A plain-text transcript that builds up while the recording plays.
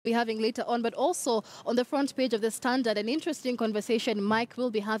be having later on, but also on the front page of the Standard, an interesting conversation Mike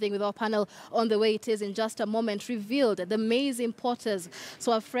will be having with our panel on the way it is in just a moment, revealed the maize importers.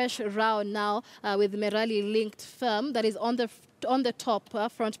 So a fresh row now with Merali linked firm that is on the top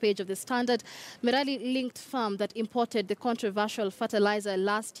front page of the Standard. Merali linked firm that imported the controversial fertilizer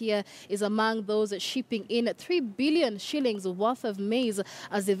last year is among those shipping in 3 billion shillings worth of maize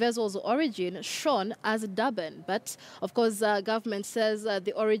as the vessel's origin shown as Durban. But of course, government says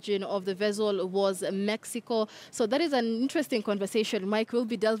the origin of the vessel was Mexico. So that is an interesting conversation Mike will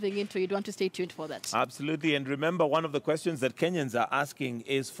be delving into. You'd want to stay tuned for that. Absolutely. And remember, one of the questions that Kenyans are asking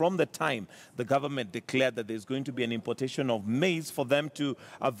is from the time the government declared that there's going to be an importation of maize for them to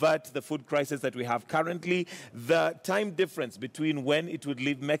avert the food crisis that we have currently, the time difference between when it would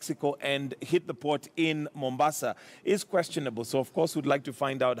leave Mexico and hit the port in Mombasa is questionable. So, of course, we'd like to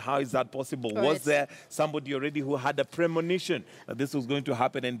find out how is that possible. Right. Was there somebody already who had a premonition that this was going to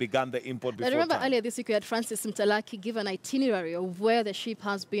happen and began the import before I remember time? earlier this week we had Francis Mtalaki give an itinerary of where the ship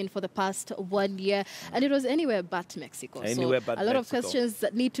has been for the past 1 year, and it was anywhere but Mexico. Anywhere so but a lot Mexico. of questions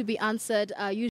that need to be answered.